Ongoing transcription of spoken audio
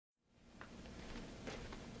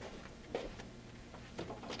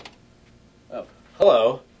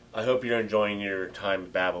Hello, I hope you're enjoying your time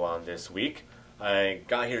in Babylon this week. I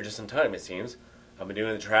got here just in time, it seems. I've been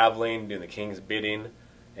doing the traveling, doing the king's bidding,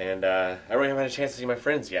 and I really haven't had a chance to see my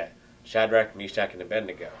friends yet. Shadrach, Meshach, and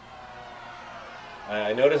Abednego.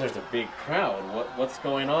 I noticed there's a big crowd. What's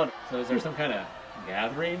going on? So is there some kind of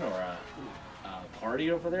gathering or a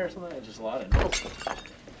party over there or something? Just a lot of noise.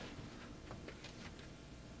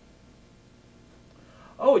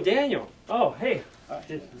 Oh, Daniel. Oh, hey.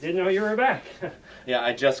 Didn't know you were back. Yeah,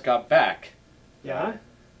 I just got back. Yeah?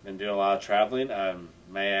 Been doing a lot of traveling.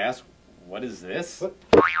 May I ask, what is this? What?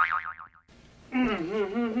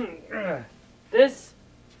 This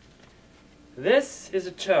is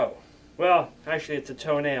a toe. Well, actually, it's a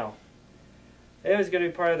toenail. It was going to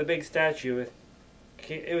be part of the big statue.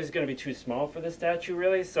 It was going to be too small for the statue,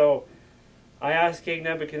 really, so I asked King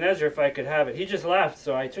Nebuchadnezzar if I could have it. He just left,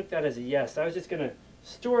 so I took that as a yes. I was just going to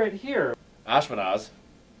store it here. Ashpenaz,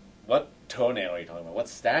 what toenail are you talking about? What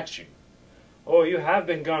statue? Oh, you have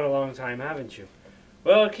been gone a long time, haven't you?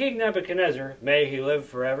 Well, King Nebuchadnezzar, may he live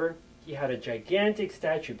forever, he had a gigantic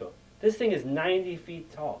statue built. This thing is 90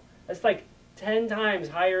 feet tall. That's like 10 times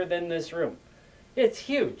higher than this room. It's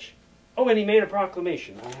huge. Oh, and he made a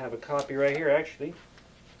proclamation. I have a copy right here, actually.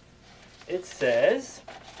 It says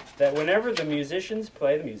that whenever the musicians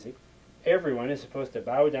play the music, everyone is supposed to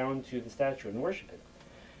bow down to the statue and worship it.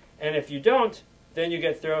 And if you don't, then you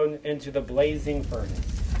get thrown into the blazing furnace.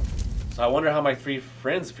 So I wonder how my three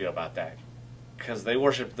friends feel about that. Because they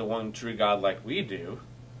worship the one true God like we do.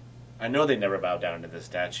 I know they never bow down to this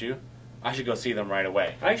statue. I should go see them right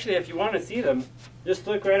away. Actually, if you want to see them, just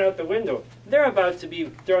look right out the window. They're about to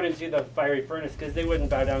be thrown into the fiery furnace because they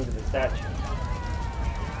wouldn't bow down to the statue.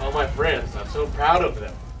 Oh, my friends, I'm so proud of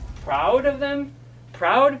them. Proud of them?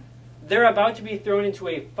 Proud? They're about to be thrown into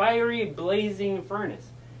a fiery, blazing furnace.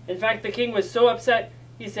 In fact, the king was so upset,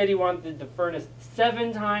 he said he wanted the furnace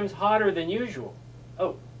 7 times hotter than usual.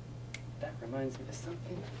 Oh, that reminds me of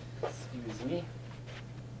something. Excuse me.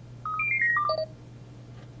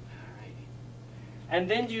 And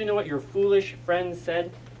then do you know what your foolish friends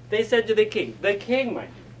said? They said to the king, mind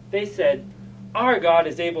you, they said, our God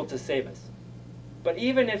is able to save us. But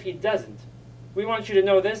even if he doesn't, we want you to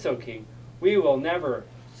know this, O king, we will never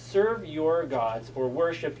serve your gods or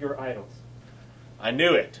worship your idols. I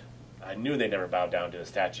knew it. I knew they never bowed down to a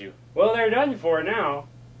statue. Well, they're done for now.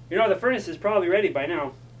 You know, the furnace is probably ready by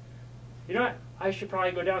now. You know what? I should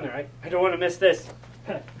probably go down there. I don't want to miss this.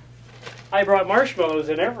 I brought marshmallows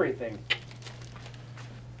and everything.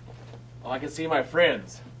 Oh, I can see my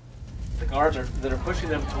friends. The guards that are pushing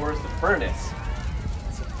them towards the furnace.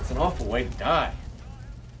 It's an awful way to die.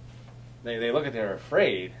 They look like they're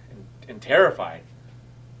afraid and terrified.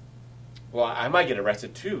 Well, I might get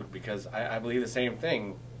arrested too because I believe the same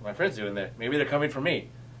thing my friends do, and that maybe they're coming for me.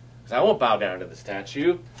 Because I won't bow down to the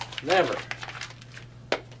statue. Never.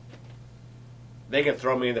 They can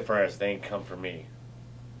throw me in the furnace. They ain't come for me.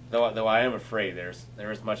 Though I am afraid, there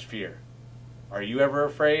is much fear. Are you ever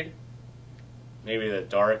afraid? Maybe the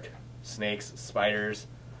dark, snakes, spiders,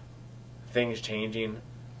 things changing.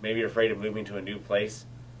 Maybe you're afraid of moving to a new place.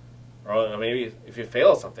 Or maybe if you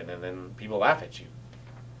fail at something and then people laugh at you.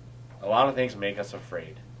 A lot of things make us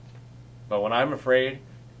afraid. But when I'm afraid,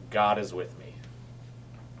 God is with me.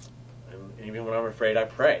 And even when I'm afraid, I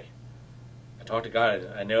pray. I talk to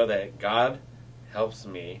God. I know that God helps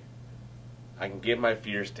me. I can give my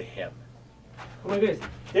fears to Him. Oh my goodness.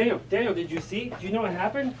 Daniel, did you see? Do you know what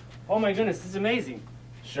happened? Oh my goodness, this is amazing.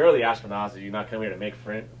 Surely, Ashpenaz, did you not come here to make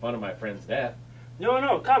fun of my friend's death?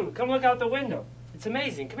 No, come look out the window. It's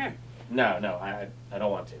amazing. Come here. No, I don't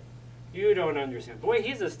want to. You don't understand. Boy,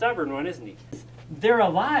 he's a stubborn one, isn't he? They're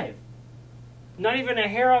alive. Not even a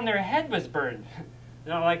hair on their head was burned.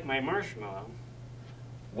 Not like my marshmallow.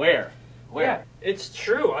 Where? Yeah, it's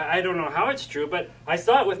true. I don't know how it's true, but I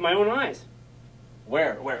saw it with my own eyes.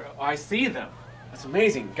 Where? Oh, I see them. That's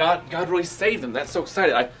amazing. God really saved them. That's so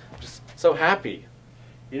exciting. I'm just so happy.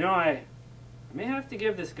 You know, I may have to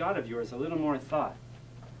give this God of yours a little more thought.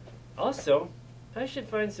 Also, I should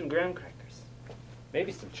find some graham crackers.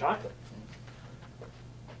 Maybe some chocolate.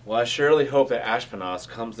 Well, I surely hope that Ashpenaz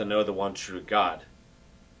comes to know the one true God.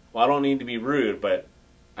 Well, I don't need to be rude, but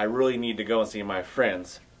I really need to go and see my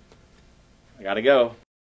friends. I gotta go.